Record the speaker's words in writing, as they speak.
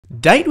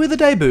Date with a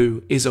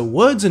Debut is a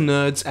Words and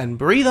Nerds and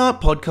Breathe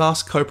Art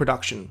podcast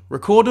co-production,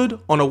 recorded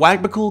on a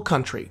Wagbacool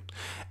country.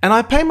 And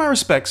I pay my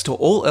respects to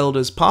all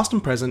elders past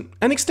and present,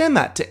 and extend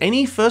that to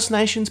any First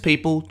Nations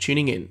people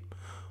tuning in.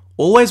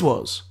 Always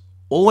was,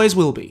 always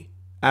will be,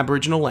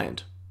 Aboriginal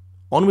land.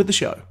 On with the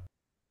show.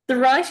 The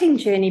writing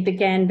journey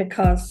began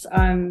because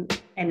I'm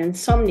an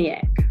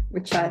insomniac,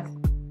 which I,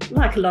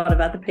 like a lot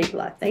of other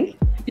people, I think.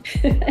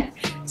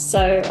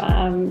 So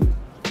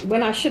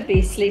when I should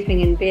be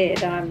sleeping in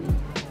bed, I'm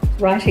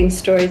writing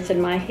stories in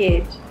my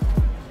head.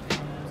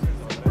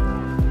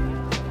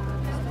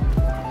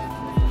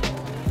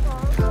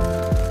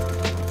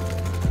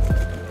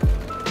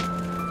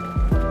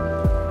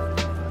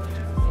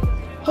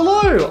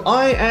 Hello,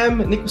 I am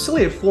Nick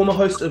Wasiliev, former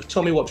host of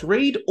Tell Me What to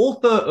Read,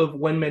 author of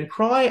When Men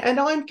Cry, and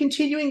I'm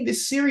continuing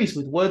this series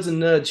with Words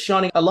and Nerds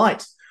shining a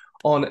light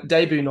on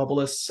debut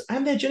novelists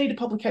and their journey to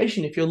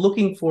publication. If you're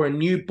looking for a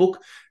new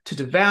book to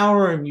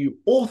devour, a new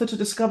author to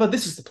discover,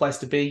 this is the place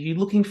to be. You're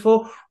looking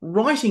for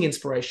writing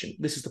inspiration,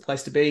 this is the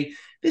place to be.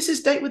 This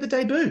is Date with a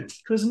Debut,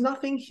 because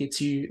nothing hits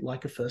you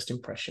like a first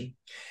impression.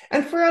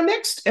 And for our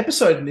next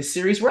episode in this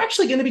series, we're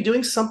actually going to be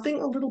doing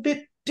something a little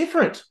bit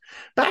different.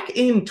 Back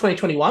in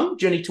 2021,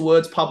 Journey to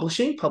Words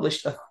Publishing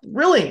published a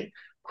thrilling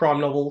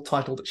crime novel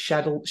titled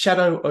Shadow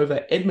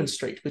Over Edmund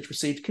Street, which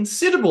received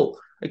considerable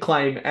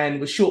acclaim and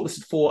was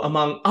shortlisted for,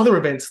 among other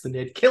events, the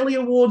Ned Kelly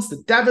Awards,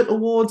 the Davitt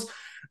Awards,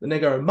 the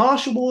Negro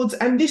Marsh Awards,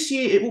 and this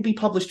year it will be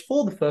published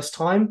for the first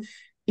time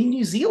in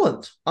New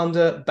Zealand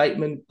under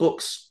Batemans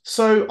Books.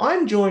 So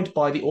I'm joined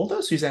by the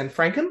author, Suzanne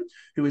Frankham,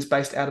 who is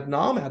based out of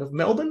Naarm, out of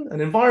Melbourne,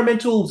 an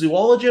environmental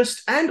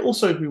zoologist, and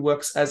also who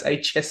works as a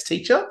chess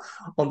teacher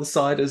on the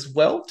side as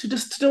well,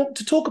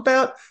 to talk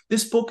about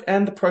this book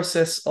and the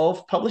process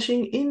of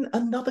publishing in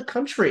another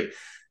country.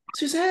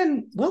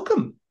 Suzanne,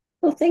 welcome.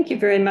 Well, thank you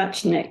very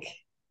much, Nick.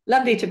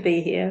 Lovely to be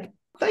here.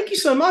 Thank you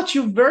so much.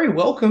 You're very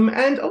welcome.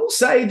 And I will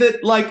say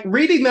that, like,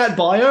 reading that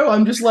bio,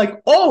 I'm just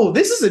like, oh,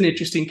 this is an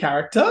interesting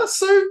character.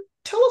 So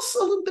tell us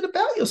a little bit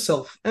about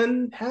yourself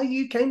and how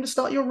you came to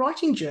start your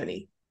writing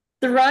journey.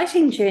 The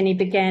writing journey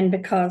began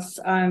because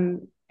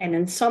I'm an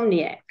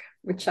insomniac,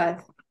 which I,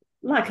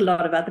 like a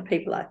lot of other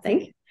people, I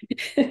think.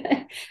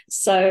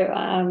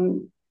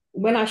 So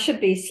when I should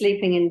be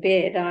sleeping in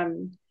bed,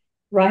 I'm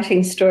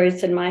writing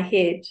stories in my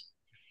head.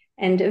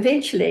 And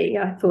eventually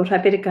I thought I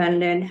better go and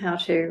learn how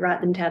to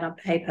write them down on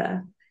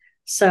paper.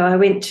 So I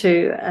went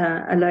to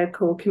a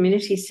local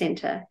community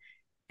centre,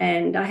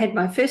 and I had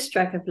my first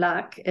stroke of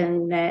luck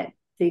in that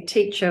the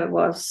teacher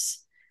was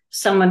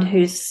someone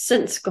who's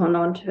since gone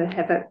on to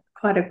have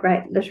quite a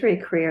great literary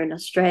career in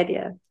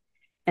Australia,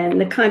 and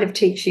the kind of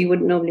teacher you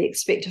wouldn't normally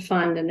expect to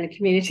find in a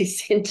community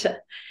centre.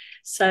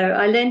 So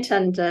I learnt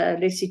under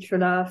Lise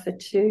for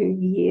 2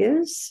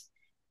 years,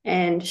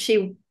 and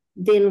she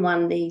then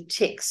won the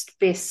text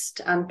best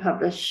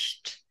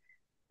unpublished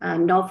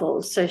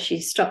novel. So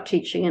she stopped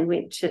teaching and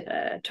went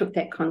to took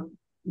a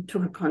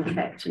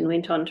contract and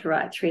went on to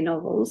write 3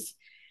 novels.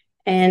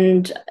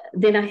 And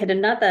then I had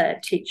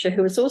another teacher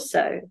who was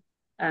also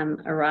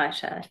a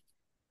writer,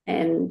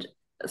 and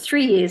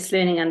 3 years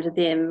learning under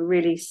them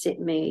really set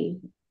me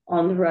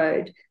on the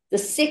road. The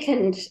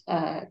second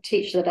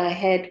teacher that I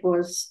had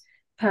was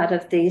part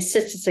of the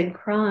Sisters in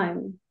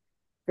Crime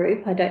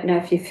group. I don't know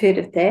if you've heard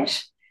of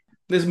that.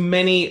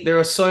 There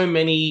are so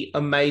many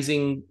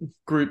amazing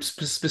groups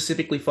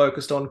specifically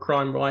focused on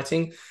crime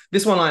writing.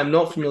 This one I am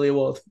not familiar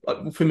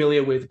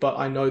with, but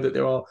I know that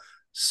there are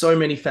so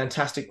many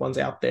fantastic ones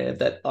out there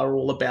that are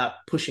all about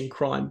pushing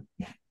crime.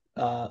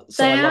 They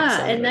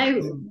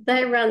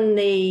run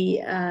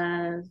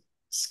the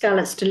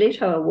Scarlet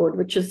Stiletto Award,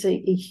 which is a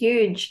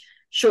huge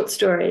short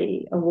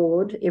story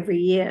award every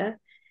year.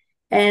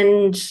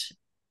 And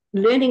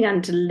learning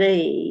under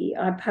Lee,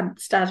 I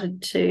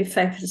started to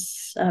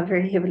focus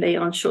very heavily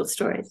on short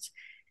stories.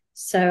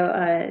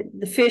 So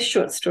the first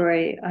short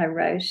story I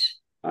wrote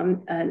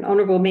on an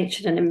honourable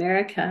mention in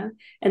America,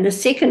 and the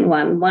second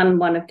one won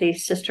one of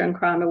these Sister in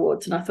Crime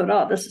Awards. And I thought,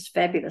 oh, this is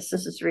fabulous.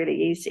 This is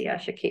really easy. I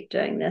should keep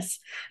doing this.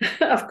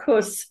 Of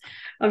course,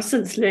 I've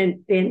since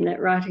learned then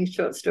that writing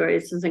short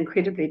stories is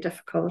incredibly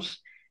difficult.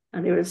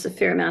 And there was a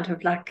fair amount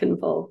of luck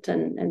involved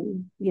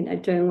and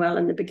doing well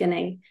in the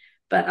beginning.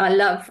 But I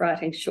love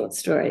writing short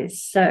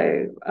stories.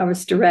 So I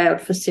was derailed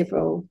for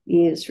several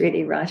years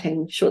really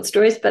writing short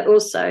stories, but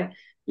also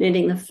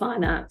learning the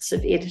fine arts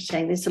of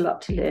editing. There's a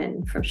lot to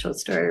learn from short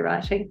story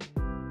writing.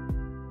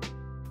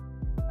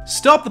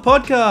 Stop the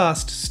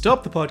podcast!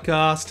 Stop the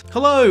podcast!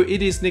 Hello,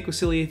 it is Nick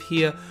Wasiliev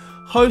here,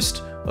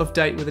 host of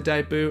Date with a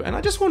Debut, and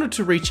I just wanted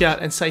to reach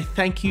out and say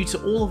thank you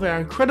to all of our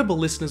incredible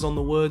listeners on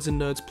the Words and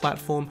Nerds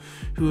platform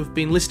who have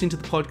been listening to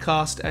the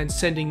podcast and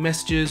sending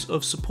messages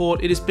of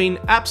support. It has been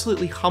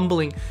absolutely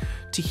humbling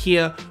to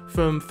hear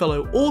from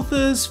fellow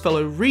authors,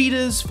 fellow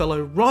readers,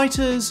 fellow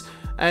writers,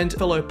 and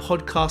fellow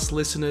podcast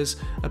listeners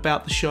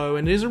about the show,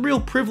 and it is a real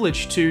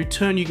privilege to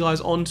turn you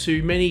guys on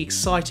to many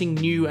exciting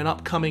new and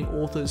upcoming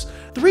authors.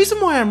 The reason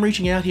why I'm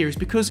reaching out here is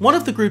because one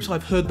of the groups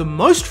I've heard the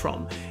most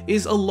from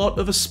is a lot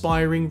of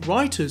aspiring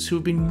writers who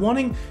have been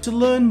wanting to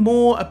learn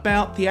more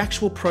about the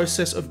actual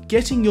process of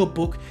getting your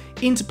book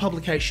into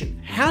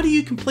publication. How do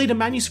you complete a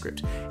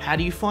manuscript? How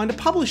do you find a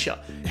publisher?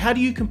 How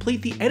do you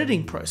complete the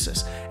editing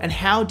process? And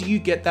how do you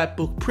get that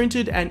book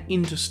printed and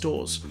into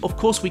stores? Of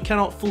course, we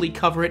cannot fully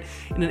cover it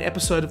in an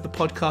episode of the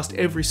podcast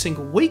every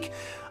single week,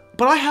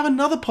 but I have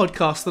another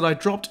podcast that I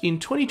dropped in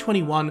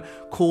 2021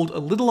 called A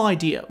Little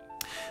Idea.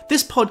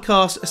 This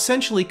podcast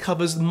essentially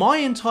covers my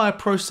entire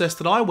process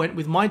that I went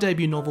with my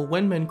debut novel,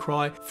 When Men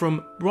Cry,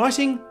 from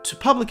writing to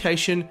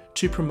publication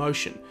to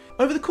promotion.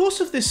 Over the course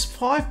of this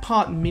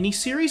 5-part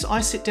mini-series, I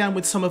sit down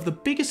with some of the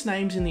biggest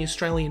names in the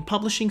Australian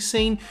publishing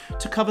scene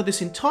to cover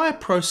this entire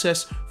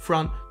process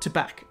front to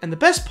back. And the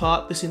best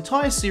part, this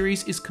entire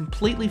series is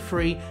completely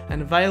free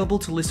and available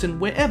to listen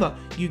wherever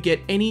you get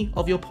any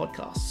of your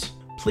podcasts.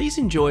 Please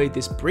enjoy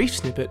this brief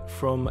snippet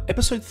from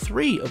episode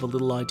 3 of A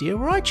Little Idea,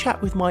 where I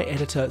chat with my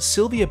editor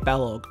Sylvia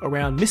Ballog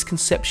around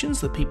misconceptions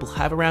that people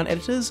have around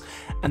editors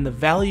and the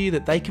value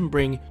that they can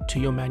bring to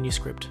your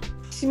manuscript.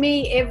 To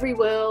me, every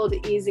world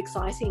is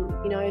exciting.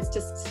 It's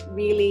just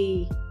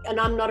really,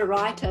 and I'm not a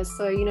writer,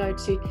 so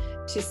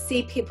to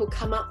see people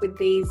come up with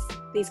these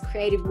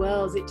creative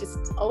worlds, it just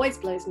always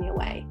blows me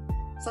away.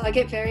 So I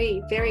get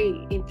very,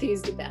 very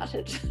enthused about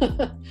it.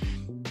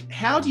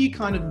 How do you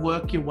kind of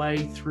work your way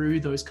through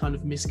those kind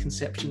of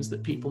misconceptions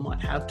that people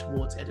might have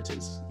towards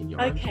editors in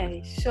your own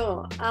Okay,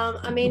 sure.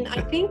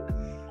 I think...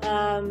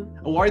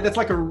 I'm worried that's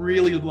like a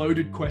really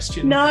loaded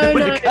question. No,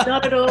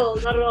 not at all,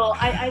 not at all.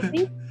 I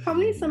think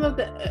probably some of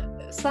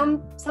the...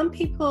 some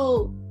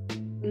people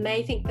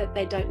may think that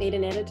they don't need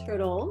an editor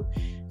at all.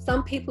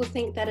 Some people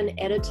think that an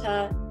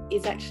editor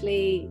is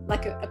actually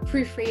like a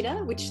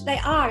proofreader, which they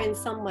are in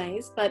some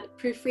ways, but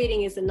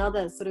proofreading is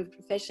another sort of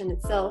profession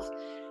itself.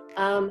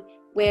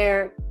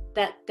 Where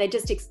that they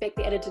just expect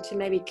the editor to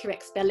maybe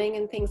correct spelling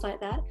and things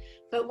like that.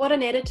 But what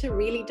an editor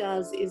really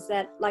does is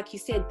that, like you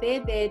said,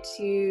 they're there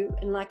to,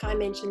 and like I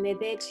mentioned, they're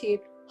there to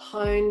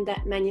hone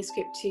that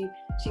manuscript, to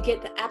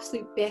get the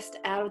absolute best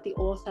out of the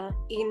author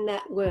in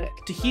that work.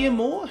 To hear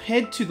more,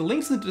 head to the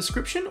links in the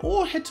description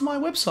or head to my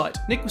website,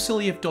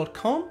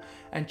 nickwasiliev.com,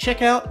 and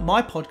check out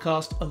my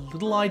podcast, A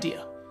Little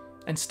Idea,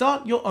 and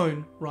start your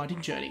own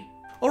writing journey.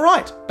 All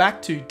right,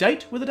 back to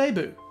Date with a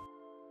Debut.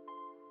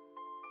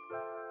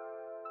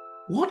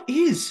 What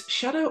is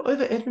Shadow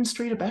Over Edmund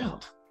Street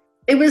about?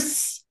 It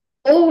was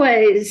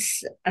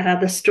always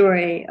the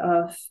story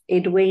of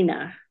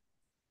Edwina,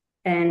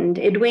 and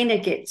Edwina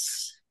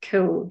gets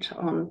killed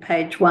on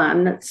page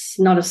 1. It's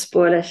not a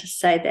spoiler to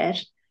say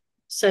that.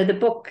 So the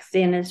book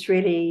then is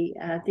really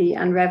the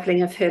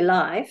unraveling of her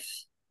life.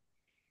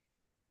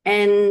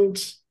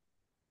 And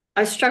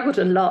I struggled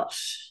a lot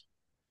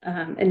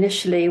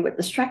initially with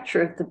the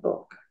structure of the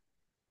book,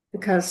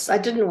 because I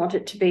didn't want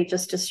it to be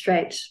just a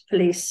straight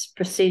police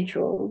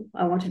procedural.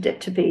 I wanted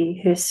it to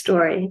be her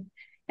story.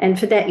 And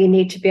for that, you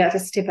need to be able to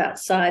step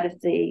outside of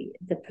the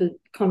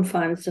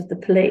confines of the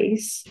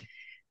police.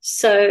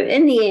 So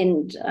in the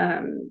end,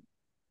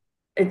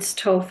 it's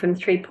told from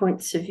 3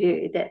 points of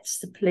view. That's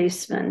the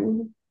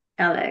policeman,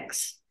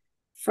 Alex,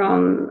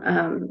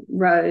 from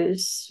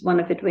Rose, one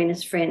of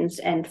Edwina's friends,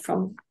 and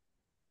from,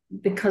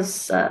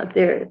 because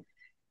they're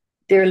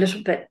a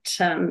little bit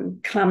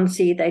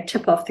clumsy, they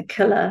tip off the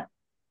killer.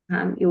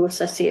 You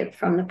also see it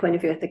from the point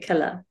of view of the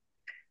killer.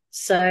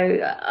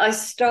 So I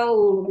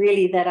stole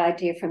really that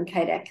idea from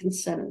Kate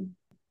Atkinson.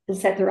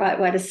 Is that the right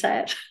way to say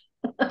it?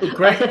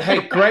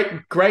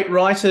 Great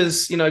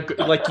writers,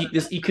 like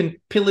you can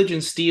pillage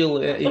and steal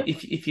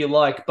if you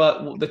like,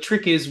 but the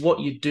trick is what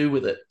you do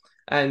with it.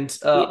 And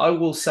I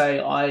will say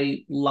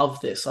I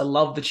love this. I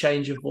love the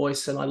change of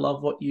voice, and I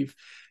love what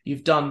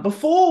you've done.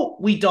 Before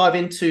we dive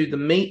into the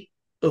meat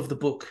of the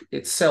book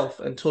itself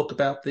and talk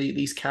about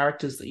these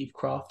characters that you've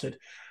crafted,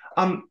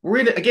 we're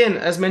in, again,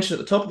 as mentioned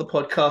at the top of the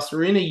podcast,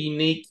 we're in a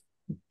unique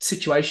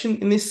situation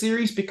in this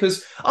series,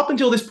 because up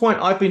until this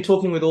point I've been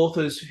talking with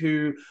authors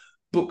whose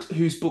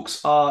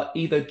books are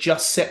either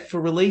just set for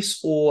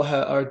release or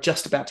are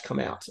just about to come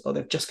out, or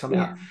they've just come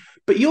out.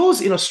 But yours,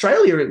 in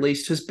Australia at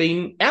least, has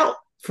been out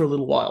for a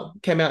little while.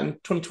 It came out in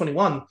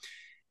 2021.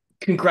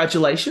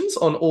 Congratulations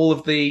on all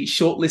of the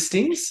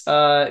shortlistings.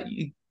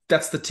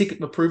 That's the ticket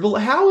of approval.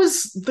 How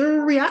has the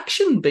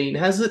reaction been?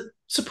 Has it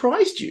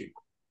surprised you?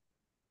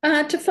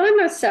 To find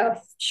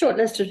myself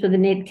shortlisted for the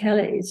Ned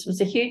Kellys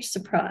was a huge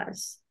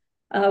surprise.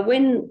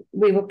 When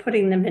we were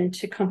putting them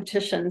into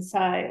competitions,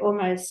 I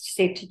almost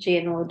said to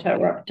Jen, "Oh,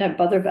 don't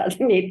bother about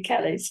the Ned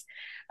Kellys,"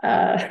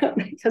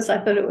 because I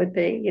thought it would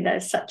be,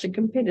 such a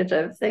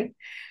competitive thing.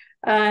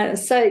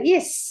 So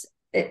yes,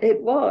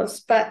 it was.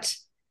 But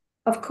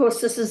of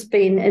course, this has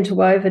been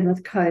interwoven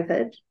with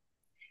COVID.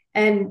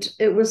 And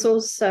it was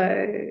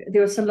also,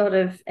 there was a lot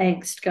of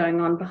angst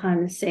going on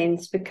behind the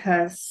scenes,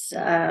 because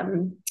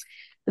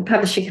the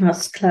publishing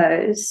house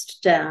closed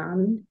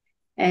down,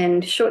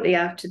 And shortly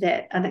after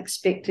that,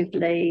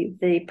 unexpectedly,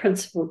 the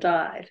principal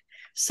died.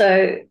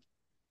 So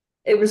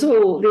there was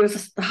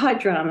a high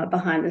drama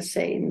behind the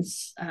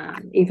scenes,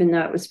 even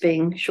though it was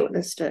being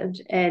shortlisted.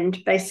 And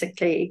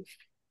basically,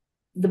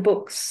 the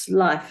book's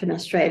life in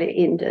Australia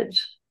ended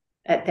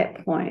at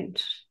that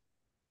point.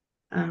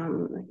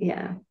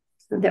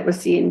 So that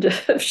was the end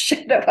of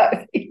Shadow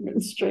Over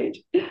Edmund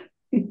Street.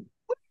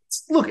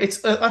 Look,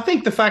 it's I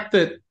think the fact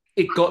that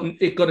it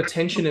got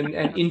attention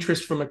and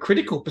interest from a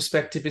critical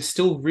perspective is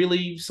still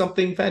really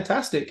something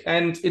fantastic,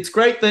 and it's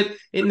great that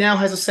it now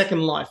has a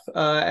second life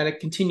and it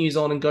continues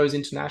on and goes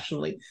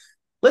internationally.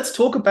 Let's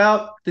talk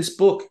about this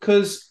book,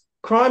 because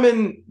crime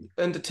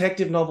and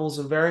detective novels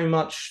are very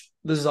much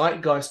the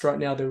zeitgeist right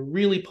now. They're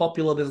really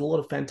popular. There's a lot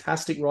of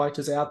fantastic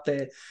writers out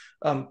there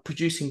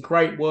producing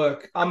great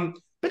work.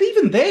 But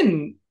even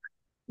then,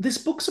 this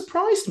book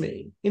surprised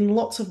me in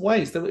lots of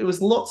ways. There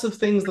was lots of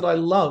things that I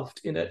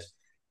loved in it.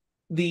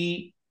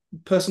 The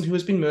person who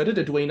has been murdered,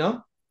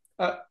 Edwina,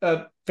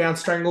 found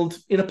strangled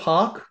in a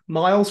park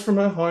miles from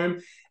her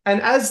home. And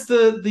as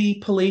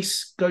the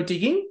police go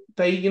digging,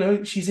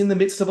 she's in the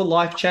midst of a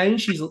life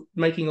change. She's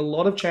making a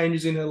lot of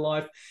changes in her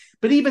life.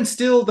 But even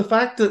still, the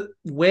fact that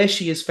where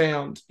she is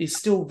found is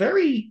still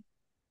very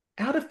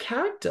out of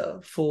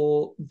character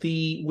for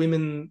the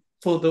women,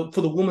 for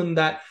the woman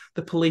that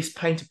the police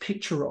paint a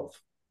picture of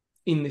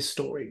in this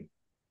story.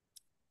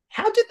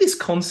 How did this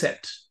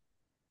concept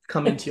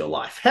come into your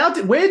life?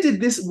 Where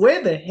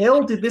the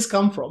hell did this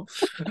come from?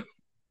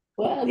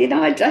 Well,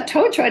 I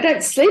told you I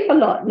don't sleep a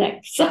lot,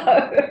 Nick, so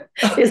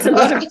there's a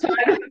lot of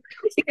time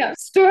picking up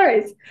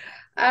stories.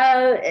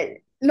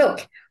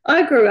 Look,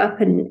 I grew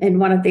up in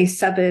one of these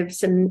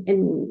suburbs,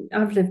 and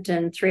I've lived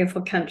in 3 or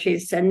 4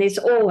 countries, and there's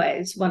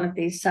always one of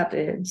these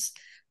suburbs,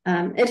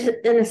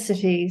 inner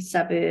city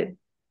suburb,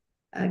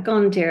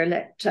 gone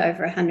derelict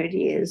over 100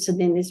 years,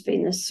 and then there's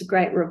been this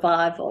great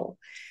revival.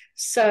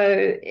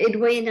 So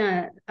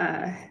Edwina,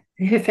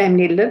 her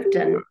family lived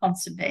in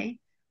Ponsonby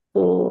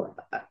for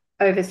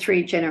over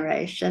 3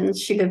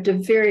 generations. She lived a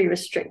very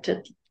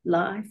restricted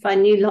life. I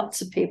knew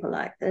lots of people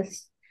like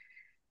this.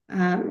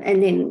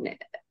 And then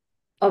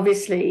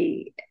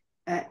obviously,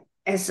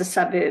 as the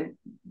suburb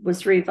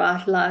was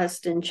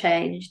revitalised and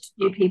changed,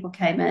 new people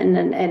came in,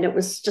 and it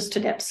was just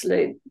an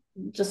absolute,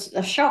 just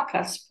a shock,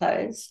 I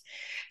suppose.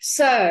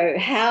 So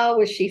how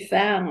was she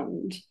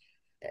found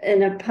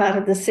in a part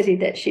of the city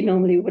that she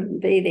normally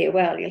wouldn't be there?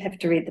 Well, you'll have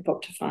to read the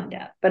book to find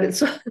out. But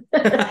it's all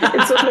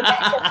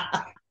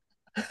about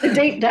the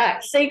deep,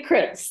 dark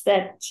secrets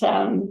that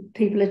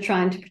people are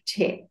trying to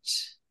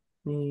protect.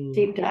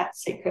 Deep, dark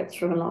secrets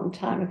from a long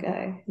time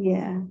ago.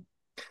 Yeah.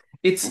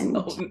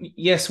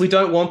 Yes, we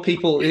don't want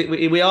people.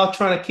 We are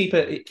trying to keep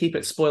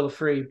it spoiler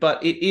free,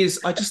 but it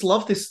is. I just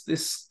love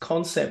this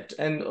concept,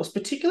 and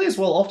particularly as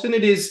well. Often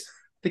it is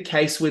the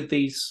case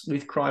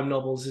with crime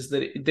novels is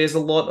that there's a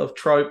lot of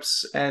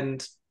tropes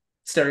and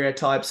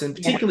stereotypes, and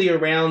particularly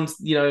around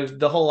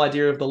the whole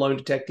idea of the lone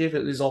detective.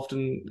 It is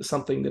often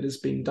something that has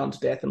been done to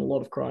death in a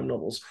lot of crime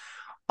novels.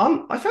 I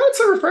found it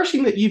so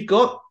refreshing that you've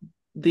got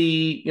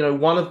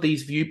one of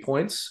these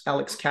viewpoints,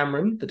 Alex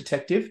Cameron, the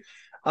detective.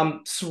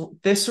 So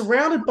they're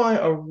surrounded by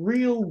a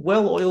real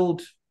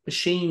well-oiled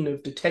machine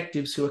of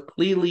detectives who are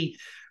clearly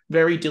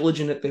very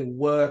diligent at their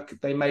work.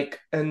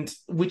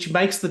 Which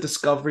makes the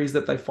discoveries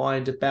that they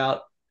find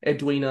about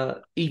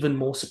Edwina even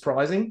more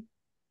surprising.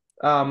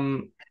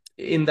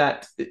 In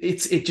that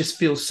it just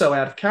feels so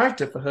out of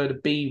character for her to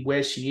be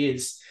where she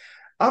is.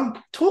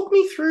 Talk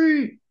me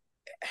through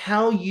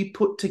how you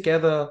put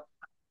together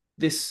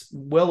this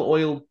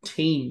well-oiled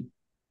team,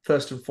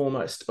 first and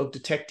foremost, of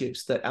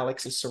detectives that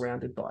Alex is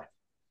surrounded by.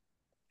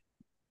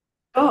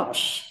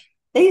 Gosh,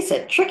 these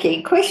are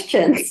tricky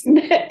questions,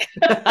 Nick.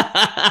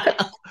 I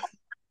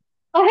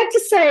have to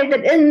say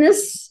that in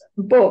this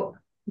book,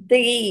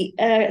 the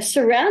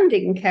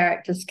surrounding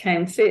characters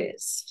came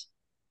first.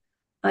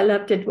 I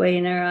loved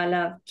Edwina. I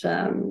loved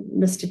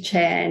Mr.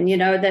 Chan.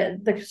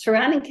 The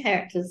surrounding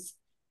characters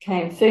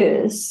came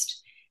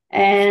first.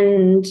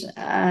 And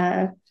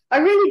I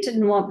really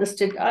didn't want this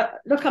to...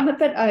 look, I'm a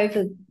bit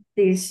over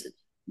these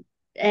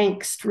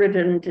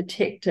angst-ridden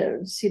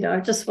detectives. I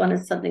just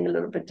wanted something a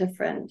little bit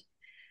different.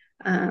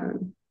 I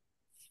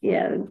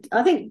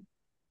think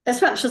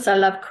as much as I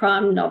love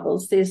crime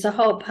novels, there's a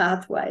whole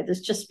pathway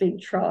that's just been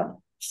trod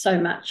so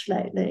much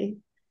lately.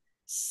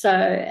 So,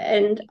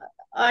 and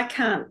I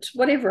can't,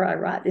 whatever I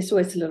write, there's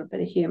always a little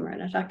bit of humour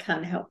in it. I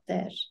can't help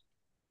that.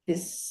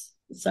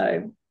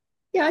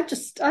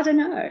 I don't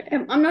know.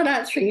 I'm not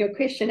answering your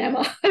question, am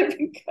I?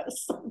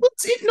 Because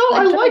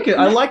I like it.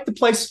 I like the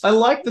place. I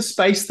like the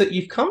space that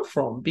you've come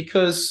from,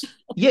 because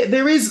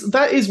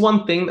that is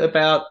one thing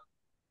about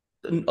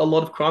a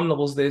lot of crime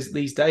novels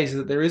these days,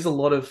 that there is a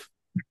lot of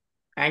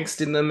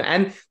angst in them.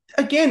 And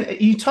again,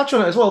 you touch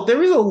on it as well.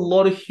 There is a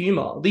lot of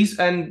humor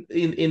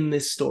in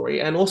this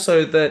story, and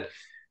also that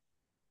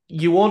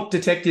you want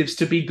detectives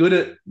to be good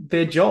at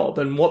their job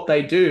and what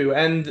they do.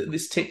 And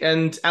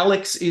and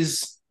Alex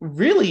is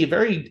really a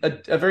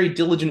very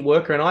diligent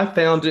worker, and I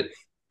found it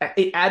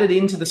it added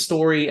into the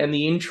story and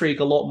the intrigue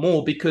a lot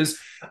more, because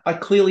I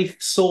clearly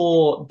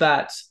saw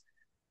that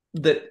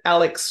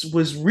Alex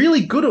was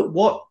really good at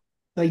what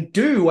they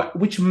do,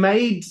 which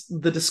made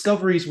the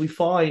discoveries we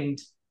find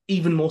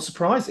even more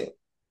surprising.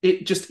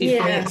 It just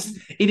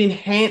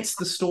enhanced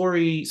the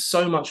story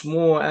so much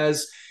more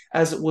as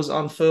it was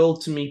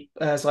unfurled to me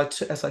as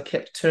I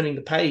kept turning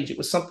the page. It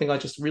was something I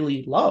just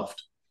really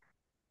loved.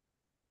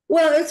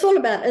 Well, it's all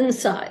about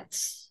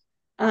insights,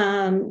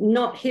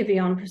 not heavy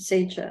on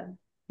procedure.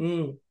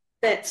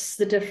 That's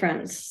the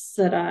difference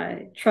that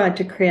I tried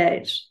to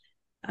create.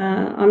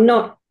 I'm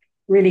not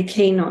really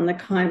keen on the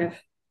kind of,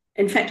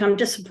 in fact, I'm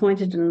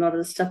disappointed in a lot of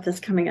the stuff that's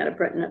coming out of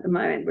Britain at the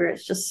moment, where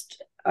it's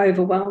just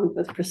overwhelmed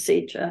with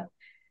procedure.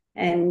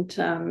 And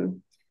for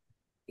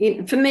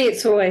me,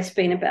 it's always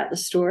been about the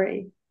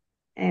story.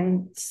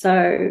 And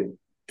so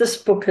this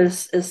book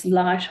is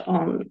light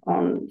on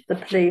the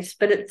police,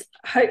 but it's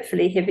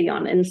hopefully heavy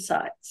on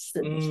insights.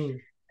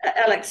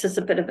 Alex is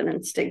a bit of an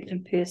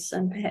instinctive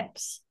person,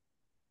 perhaps.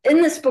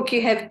 In this book,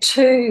 you have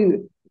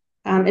two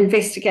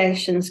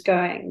investigations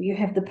going. You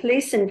have the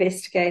police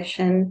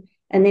investigation,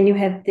 and then you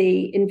have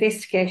the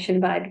investigation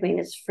by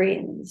Edwina's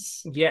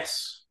friends.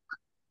 Yes.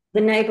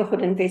 The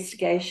neighbourhood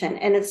investigation,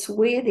 and it's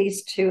where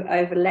these two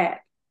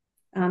overlap.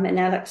 And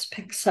Alex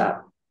picks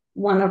up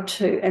one or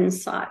two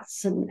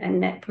insights,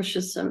 and that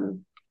pushes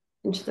them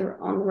into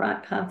on the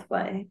right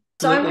pathway.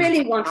 So I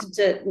really wanted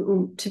it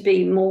to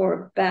be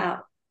more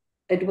about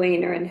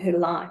Edwina and her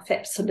life,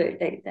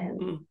 absolutely,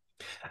 than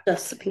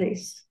just the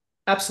police.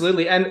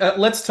 Absolutely. And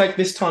let's take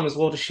this time as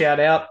well to shout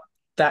out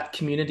that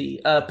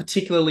community,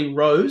 particularly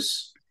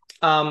Rose,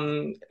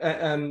 recent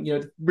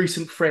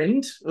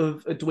friend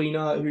of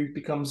Edwina, who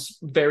becomes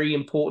very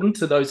important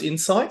to those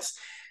insights.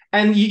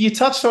 And you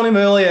touched on him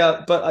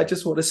earlier, but I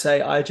just want to say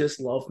I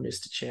just love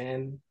Mr.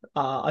 Chan.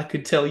 I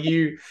could tell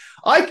you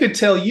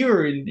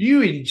enjoyed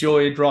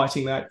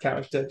writing that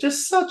character.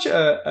 Just such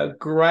a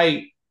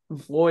great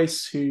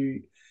voice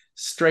who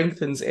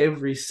strengthens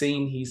every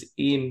scene he's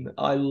in.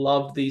 I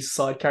love these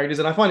side characters,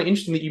 and I find it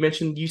interesting that you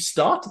mentioned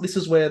this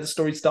is where the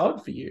story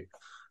started for you.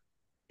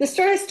 The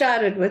story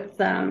started with,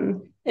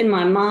 in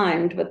my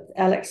mind, with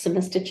Alex and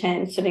Mr.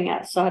 Chan sitting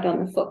outside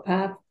on the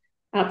footpath,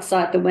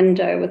 outside the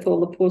window with all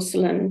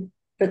the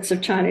bits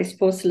of Chinese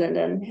porcelain,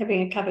 and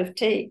having a cup of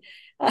tea.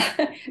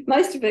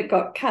 Most of it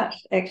got cut,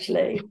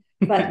 actually,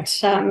 but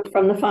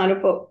from the final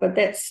book, but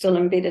that's still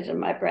embedded in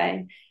my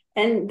brain.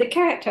 And the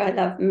character I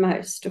loved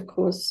most, of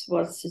course,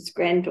 was his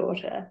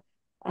granddaughter,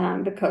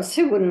 because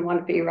who wouldn't want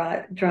to be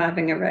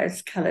driving a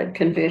rose-coloured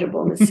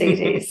convertible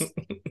Mercedes?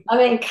 I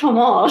mean, come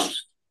on.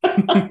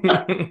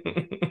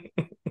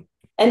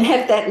 And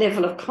have that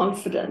level of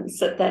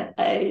confidence at that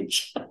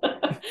age.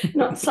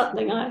 Not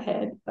something I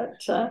had,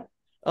 but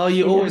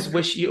you always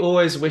wish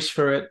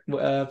for it.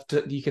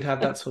 You could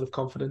have that sort of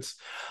confidence.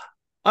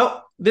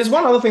 Oh, there's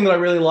one other thing that I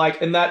really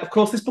like, and that, of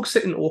course, this book's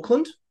set in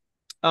Auckland.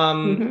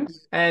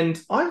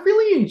 And I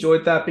really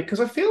enjoyed that, because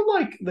I feel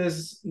like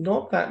there's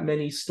not that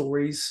many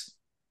stories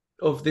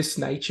of this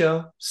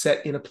nature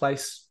set in a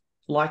place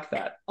like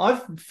that.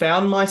 I've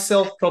found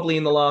myself probably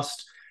in the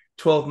last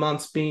 12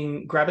 months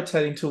being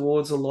gravitating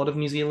towards a lot of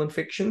New Zealand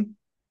fiction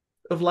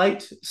of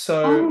late.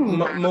 So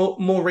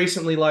more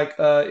recently, like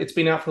it's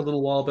been out for a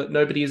little while, but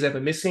Nobody Is Ever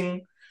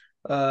Missing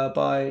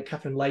by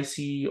Catherine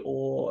Lacey,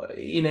 or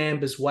In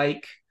Amber's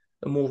Wake,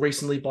 and more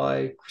recently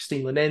by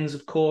Christine Linenz,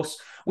 of course,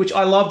 which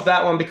I loved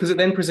that one because it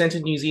then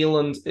presented New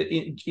Zealand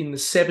in the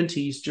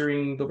 70s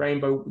during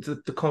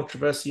the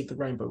controversy of the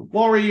Rainbow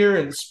Warrior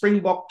and the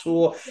Springbok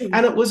tour.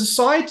 And it was a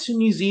side to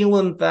New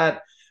Zealand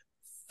that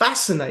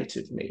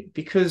fascinated me,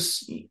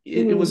 because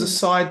it was a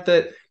side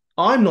that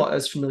I'm not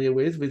as familiar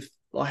with.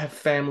 I have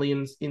family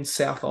in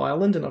South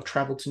Island, and I've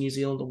traveled to New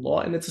Zealand a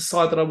lot, and it's a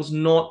side that I was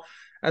not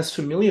as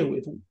familiar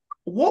with.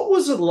 What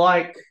was it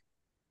like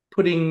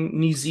putting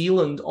New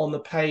Zealand on the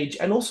page?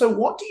 And also,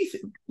 what do you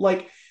think,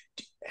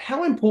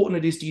 how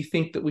important do you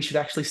think that we should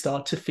actually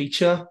start to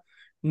feature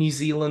New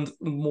Zealand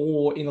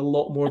more in a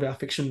lot more of our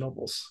fiction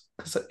novels?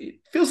 Because it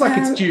feels like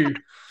it's due.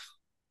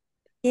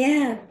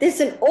 Yeah, there's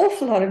an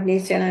awful lot of New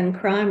Zealand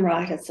crime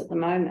writers at the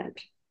moment,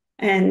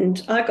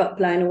 and I got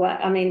blown away.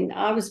 I mean,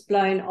 I was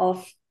blown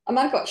off.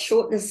 I got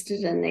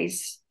shortlisted in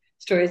these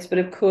stories, but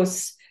of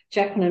course,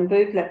 Jacqueline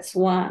Bublitz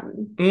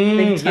won.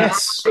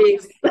 Yes.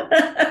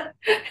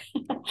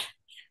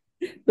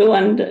 The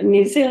one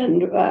New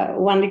Zealand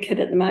wonder kid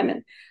at the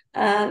moment.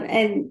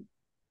 And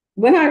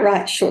when I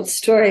write short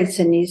stories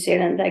in New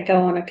Zealand, they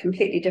go on a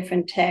completely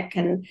different tack,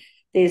 and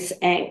there's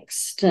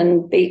angst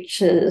and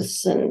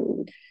beaches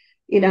and,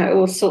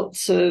 all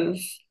sorts of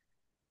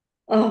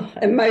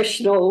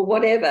emotional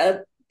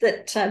whatever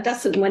that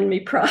doesn't win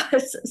me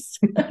prizes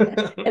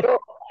at all,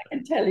 I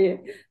can tell you.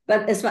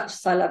 But as much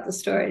as I love the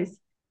stories,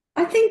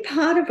 I think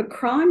part of a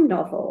crime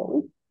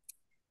novel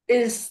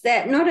is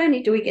that not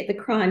only do we get the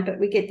crime, but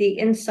we get the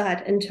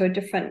insight into a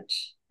different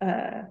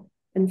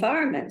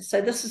environment.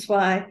 So this is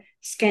why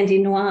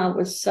Scandi Noir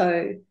was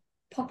so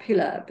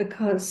popular,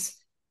 because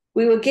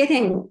we were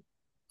getting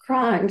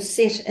crime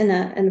set in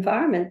an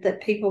environment that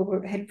people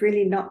had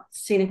really not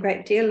seen a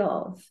great deal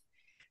of.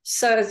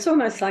 So it's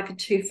almost like a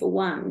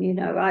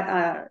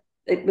 2-for-1.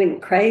 It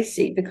went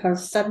crazy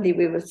because suddenly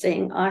we were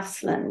seeing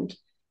Iceland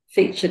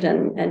featured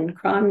in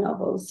crime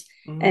novels.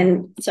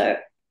 And so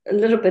a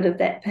little bit of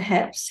that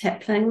perhaps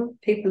happening.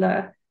 People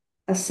are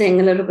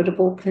seeing a little bit of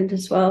Auckland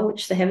as well,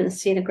 which they haven't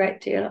seen a great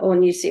deal, or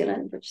New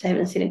Zealand, which they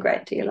haven't seen a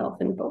great deal of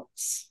in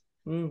books.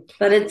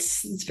 But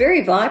it's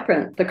very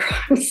vibrant, the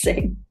crime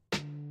scene.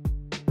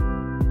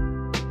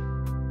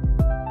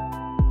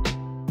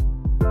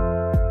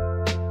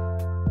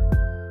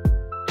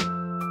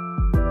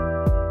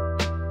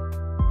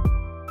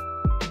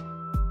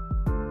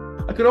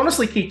 I could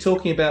honestly keep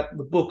talking about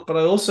the book, but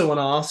I also want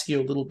to ask you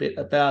a little bit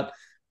about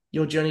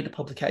your journey to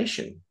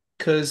publication,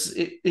 because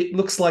it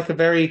looks like a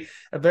very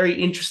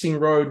interesting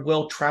road,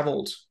 well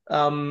traveled.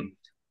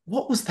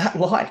 What was that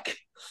like?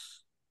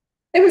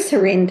 It was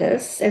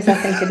horrendous, as I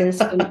think it is.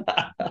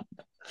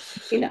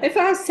 If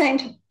I was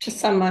saying to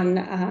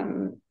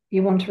someone,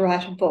 you want to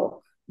write a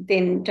book,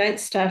 then don't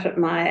start at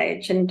my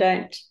age and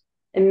don't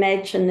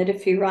imagine that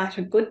if you write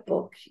a good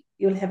book,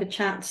 you'll have a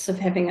chance of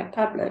having it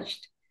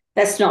published.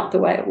 That's not the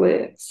way it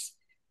works.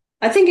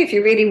 I think if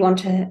you really want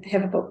to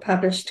have a book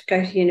published,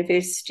 go to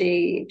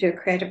university, do a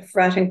creative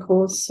writing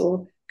course,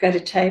 or go to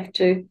TAFE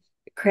to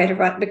creative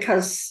writing,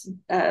 because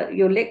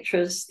your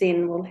lecturers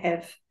then will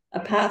have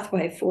a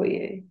pathway for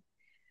you.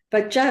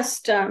 But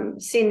just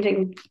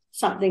sending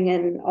something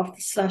in off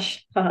the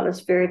slush pile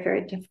is very,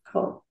 very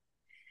difficult.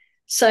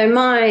 So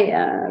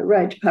my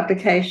road to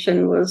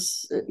publication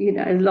was,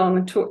 long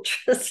and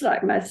tortuous,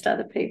 like most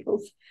other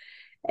people's.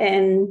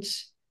 And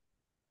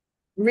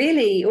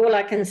really, all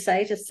I can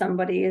say to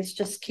somebody is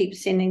just keep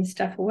sending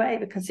stuff away,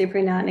 because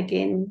every now and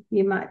again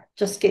you might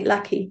just get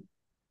lucky.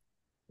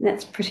 And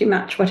that's pretty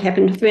much what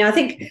happened with me. I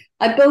think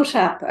I built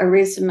up a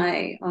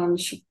resume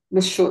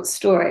with short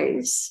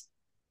stories,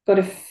 got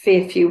a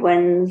fair few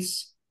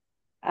wins.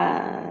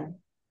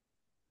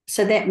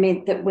 So that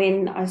meant that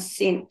when I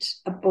sent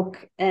a book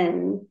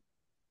in,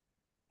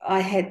 I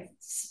had,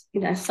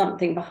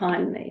 something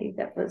behind me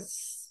that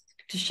was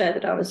to show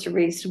that I was a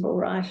reasonable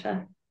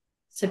writer.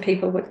 So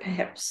people would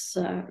perhaps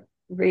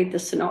read the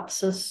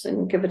synopsis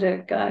and give it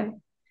a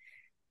go.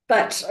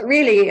 But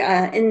really,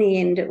 in the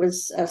end, it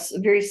was a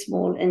very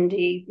small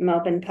indie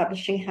Melbourne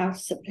publishing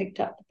house that picked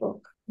up the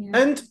book. Yeah.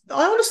 And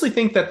I honestly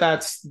think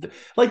that's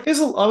like,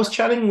 I was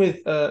chatting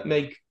with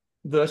Meg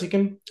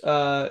Vertigan,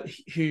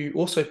 who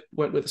also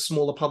went with a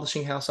smaller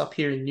publishing house up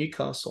here in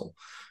Newcastle.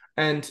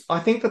 And I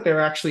think that there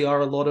actually are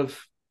a lot of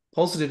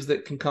positives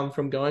that can come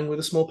from going with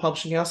a small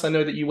publishing house. I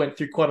know that you went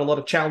through quite a lot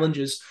of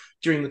challenges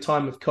during the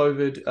time of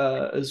COVID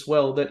as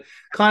well, that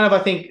kind of,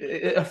 I think,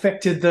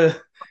 affected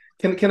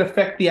can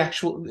affect the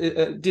actual,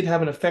 did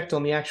have an effect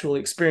on the actual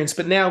experience.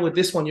 But now with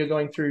this one, you're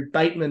going through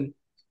Bateman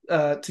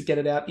to get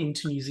it out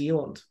into New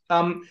Zealand.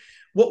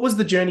 What was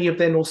the journey of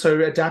then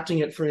also adapting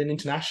it for an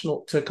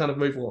international, to kind of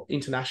move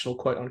international,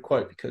 quote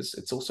unquote, because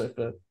it's also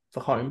for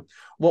home.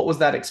 What was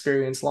that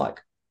experience like?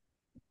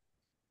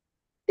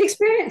 The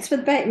experience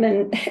with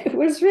Bateman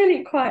was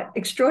really quite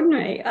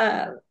extraordinary.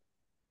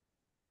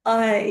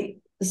 I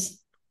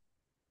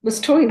was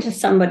talking to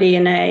somebody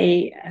in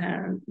a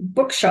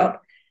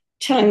bookshop,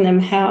 telling them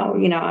how,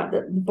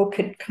 the book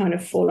had kind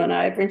of fallen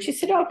over. And she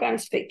said, I'll go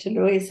and speak to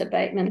Lise at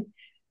Bateman.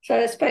 So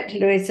I spoke to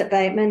Lise at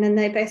Bateman, and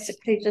they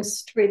basically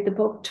just read the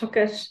book, took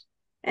it,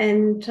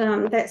 and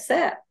that's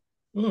that.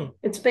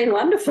 It's been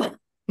wonderful.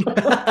 So,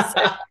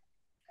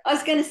 I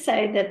was going to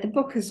say that the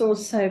book has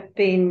also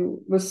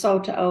was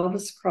sold to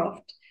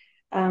Elviscroft,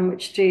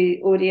 which do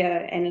audio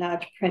and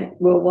large print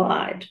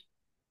worldwide.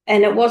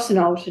 And it wasn't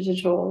altered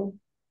at all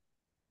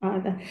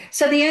either.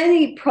 So the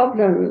only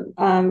problem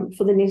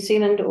for the New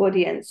Zealand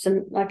audience,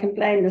 and I can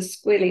blame this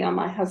squarely on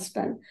my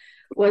husband,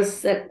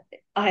 was that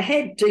I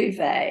had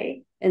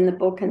duvet in the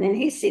book, and then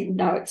he said,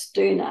 no, it's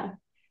doona.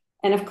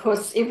 And of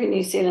course, every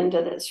New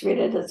Zealander that's read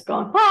it has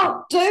gone,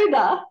 oh,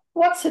 doona,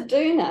 what's a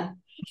doona?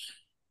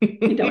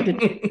 You know what a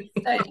doona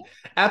is.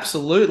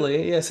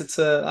 Absolutely, yes. It's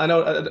I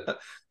know.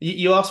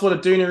 You asked what a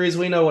doona is.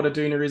 We know what a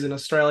doona is in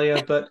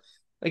Australia, but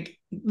like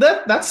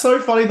that's so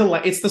funny.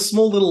 It's the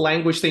small little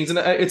language things, and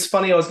it's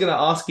funny. I was going to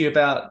ask you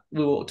about.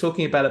 We were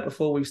talking about it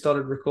before we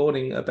started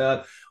recording,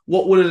 about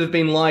what would it have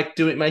been like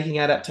making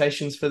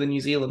adaptations for the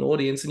New Zealand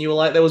audience, and you were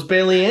like, there was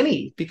barely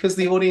any, because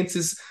the audience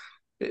is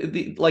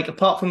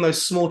apart from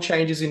those small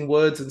changes in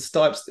words and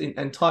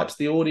types,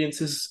 the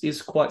audience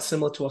is quite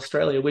similar to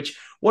Australia. Which,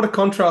 what a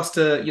contrast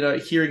to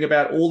hearing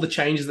about all the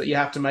changes that you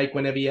have to make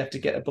whenever you have to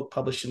get a book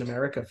published in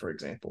America, for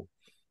example.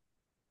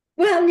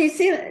 Well, New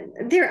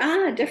Zealand, there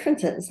are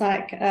differences,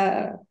 like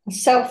a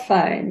cell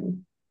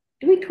phone.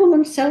 Do we call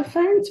them cell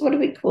phones? What do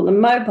we call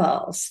them?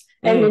 Mobiles.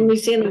 And in New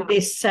Zealand,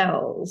 they're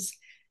cells.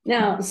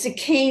 Now,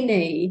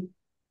 zucchini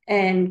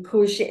and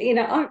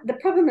courgette, the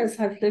problem is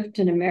I've lived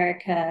in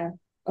America,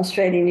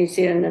 Australia, New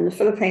Zealand, and the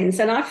Philippines,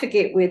 and I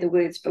forget where the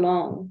words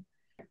belong.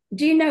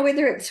 Do you know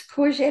whether it's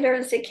courgette or a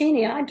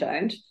zucchini? I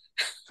don't.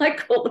 I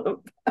call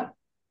them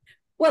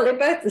Well, they're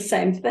both the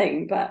same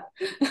thing, but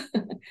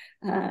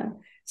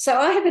so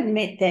I haven't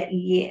met that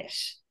yet.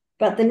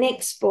 But the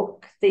next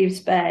book, Thieves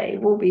Bay,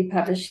 will be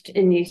published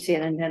in New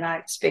Zealand, and I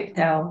expect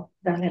they'll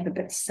have a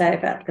bit to say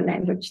about the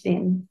language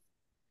then.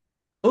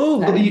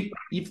 Oh,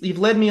 you've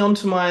led me on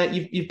to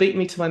you've beat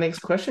me to my next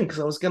question, because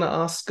I was going to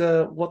ask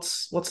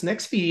what's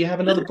next for you. You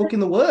have another book in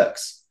the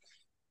works.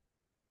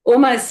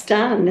 Almost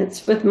done.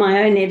 It's with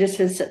my own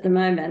editors at the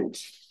moment.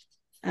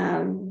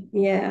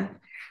 Yeah.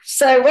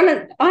 So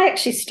I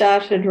actually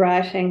started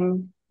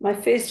writing, my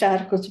first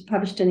articles were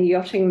published in a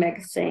yachting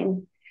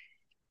magazine,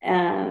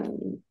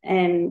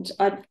 and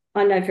I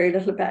know very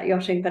little about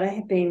yachting, but I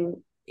have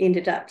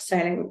ended up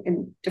sailing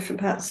in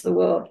different parts of the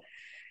world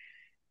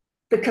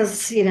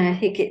because, you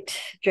get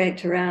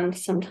dragged around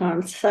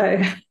sometimes.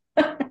 So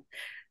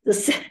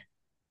the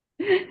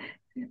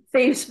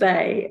Thieves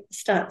Bay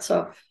starts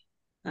off,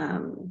 I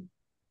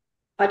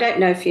don't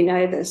know if you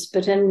know this,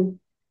 but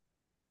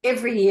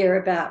every year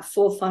about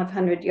 400 or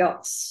 500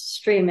 yachts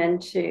stream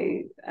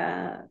into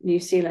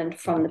New Zealand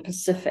from the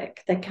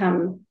Pacific. They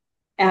come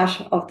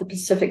out of the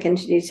Pacific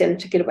into New Zealand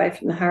to get away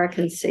from the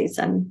hurricane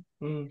season.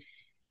 And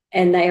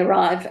they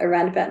arrive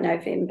around about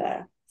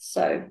November.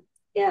 So,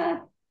 yeah,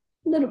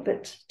 a little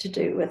bit to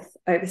do with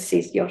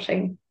overseas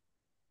yachting.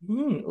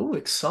 Oh,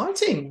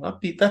 exciting.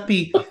 That'd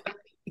be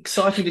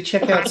exciting to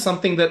check out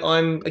something that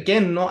I'm,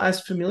 again, not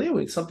as familiar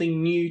with,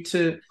 something new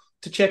to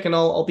check, and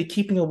I'll be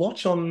keeping a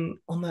watch on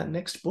that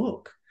next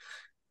book.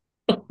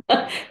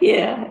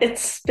 Yeah,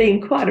 it's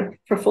been quite a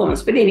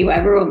performance, but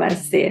anyway, we're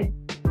almost there.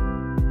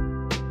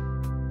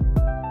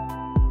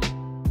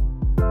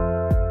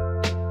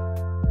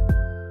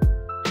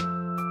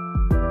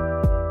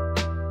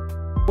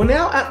 We're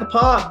now at the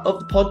part of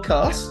the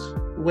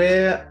podcast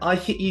where I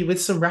hit you with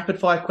some rapid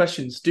fire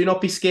questions. Do not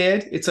be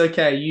scared. It's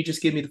okay. You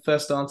just give me the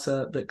first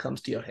answer that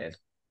comes to your head.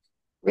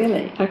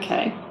 Really?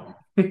 Okay.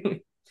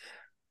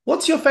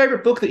 What's your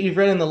favorite book that you've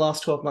read in the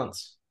last 12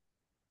 months?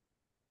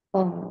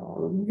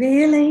 Oh,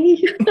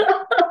 really?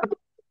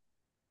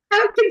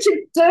 How could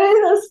you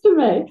do this to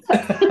me?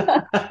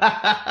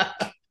 I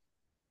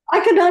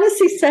can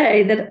honestly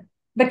say that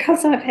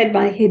because I've had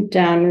my head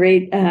down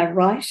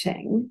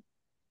writing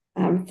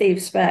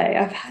Thieves Bay,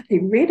 I've hardly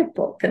read a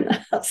book in the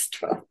last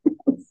 12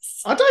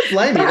 months. I don't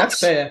blame you. That's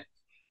fair.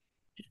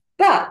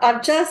 But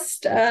I've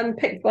just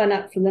picked one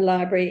up from the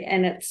library,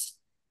 and it's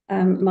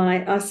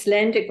my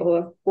Icelandic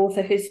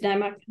author whose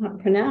name I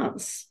can't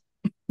pronounce.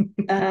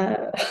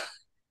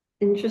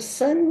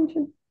 Interesting.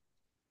 Do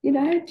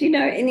you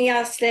know any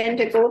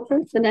Icelandic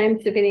authors? The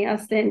names of any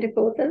Icelandic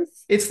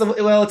authors? It's the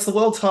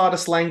world's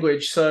hardest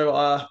language,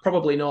 so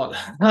probably not.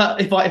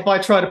 If I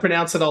try to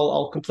pronounce it,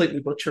 I'll completely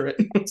butcher it.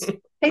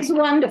 It's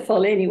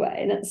wonderful anyway,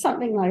 and it's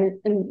something like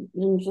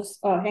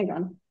hang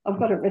on, I've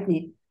got it written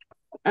here.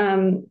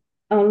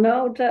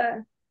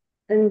 Arnalda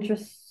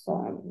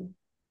Indrisson.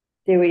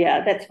 There we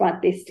are. That's my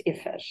best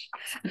effort.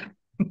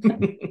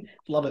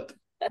 Love it.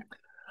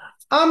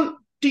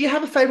 Do you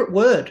have a favourite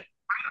word?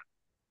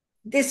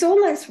 There's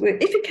almost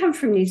word. If you come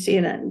from New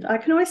Zealand, I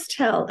can always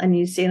tell a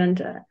New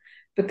Zealander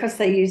because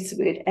they use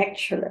the word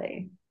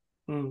actually.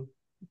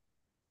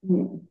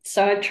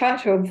 So I try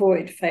to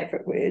avoid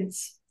favourite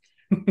words.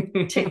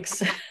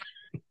 Ticks.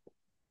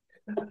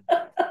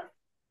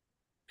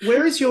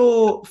 Where is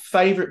your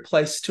favourite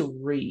place to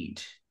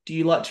read? Do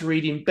you like to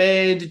read in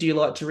bed? Do you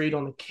like to read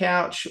on the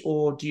couch?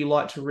 Or do you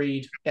like to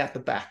read out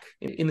the back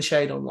in the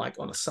shade on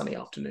a sunny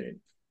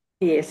afternoon?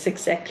 Yes,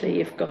 exactly.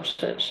 You've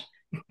got it.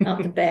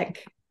 Out the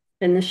back,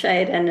 in the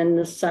shade and in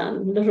the sun. A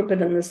little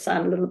bit in the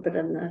sun, a little bit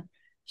in the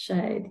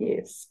shade.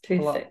 Yes,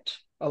 perfect.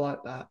 I like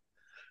that.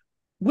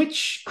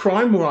 Which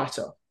crime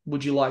writer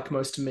would you like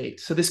most to meet?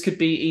 So this could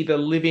be either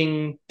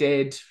living,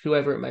 dead,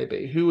 whoever it may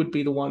be. Who would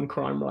be the one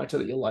crime writer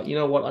that you're like, you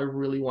know what, I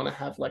really want to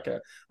have like a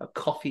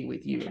coffee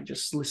with you and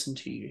just listen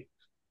to you?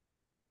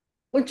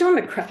 Well, John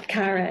le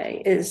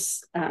Carré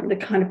is the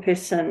kind of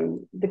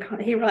person,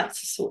 he writes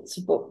the sorts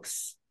of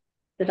books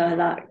that I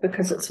like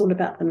because it's all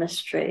about the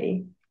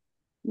mystery,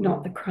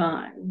 not the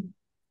crime.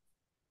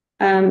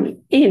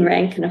 Ian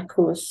Rankin, of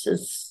course,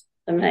 is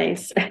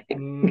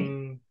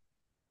amazing.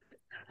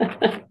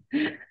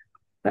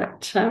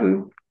 But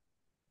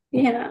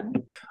yeah.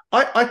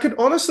 I could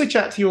honestly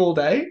chat to you all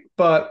day,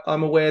 but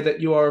I'm aware that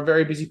you are a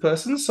very busy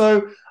person.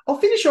 So I'll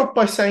finish off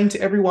by saying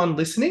to everyone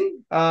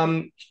listening,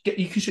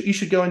 you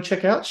should go and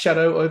check out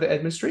Shadow Over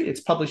Edmund Street. It's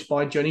published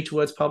by Journey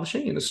Towards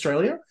Publishing in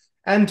Australia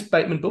and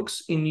Batemans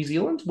Books in New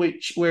Zealand, where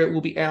it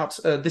will be out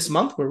this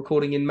month. We're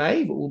recording in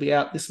May, but will be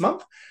out this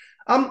month.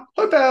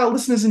 Hope our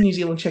listeners in New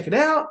Zealand check it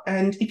out.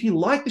 And if you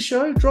like the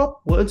show,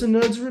 drop Words and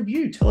Nerds a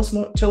review. Tell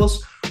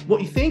us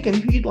what you think and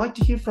who you'd like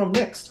to hear from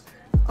next.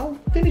 I'll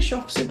finish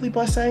off simply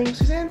by saying,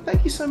 Suzanne,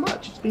 thank you so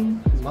much. It's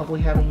been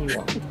lovely having you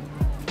on.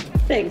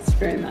 Thanks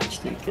very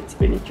much, Nick. It's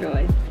been a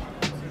joy.